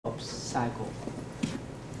cycle.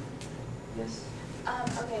 Yes.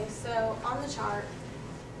 Okay, so on the chart,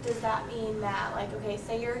 does that mean that, like, okay,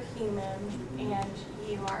 say you're a human and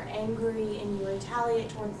you are angry and you retaliate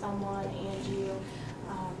towards someone and you,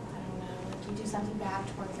 I don't know, like you do something bad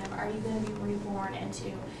towards them, are you going to be reborn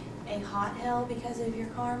into a hot hell because of your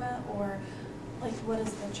karma, or like what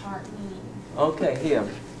does the chart mean? Okay, here.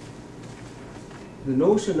 The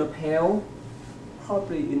notion of hell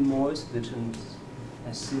probably in most religions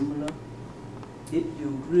is similar. If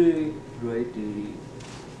you really read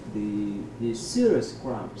the serious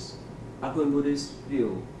crimes, according to this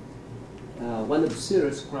view, one of the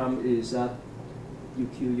serious crimes is that you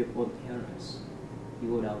kill your own parents. You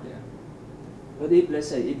go down there. But if, let's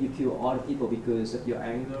say, if you kill other people because of your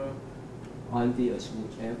anger, envy, or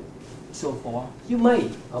so forth, you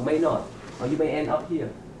may or may not, or you may end up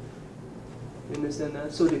here. You understand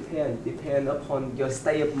that? So depend upon your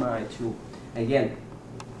state of mind too. Again,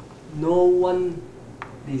 no one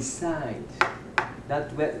decides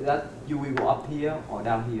that you will go up here or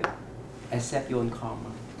down here, except your own karma,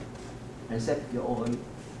 except your own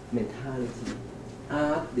mentality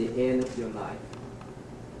at the end of your life.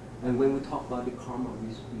 And when we talk about the karma,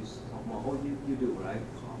 we talk about, oh, you do, right?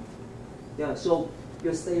 Karma. Yeah, so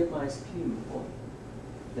your state of mind is pretty important.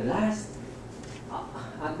 The last,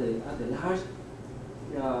 at the last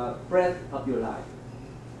breath of your life,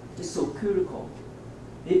 is so critical.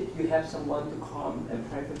 If you have someone to come and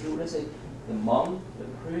pray for you, let's say the monk, the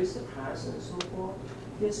priest, the pastor, and so forth,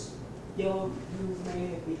 yes, you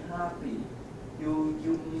may be happy. You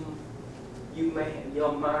may,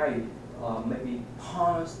 your mind may be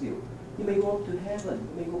positive. You may go up to heaven.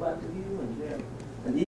 You may go back to human realm. And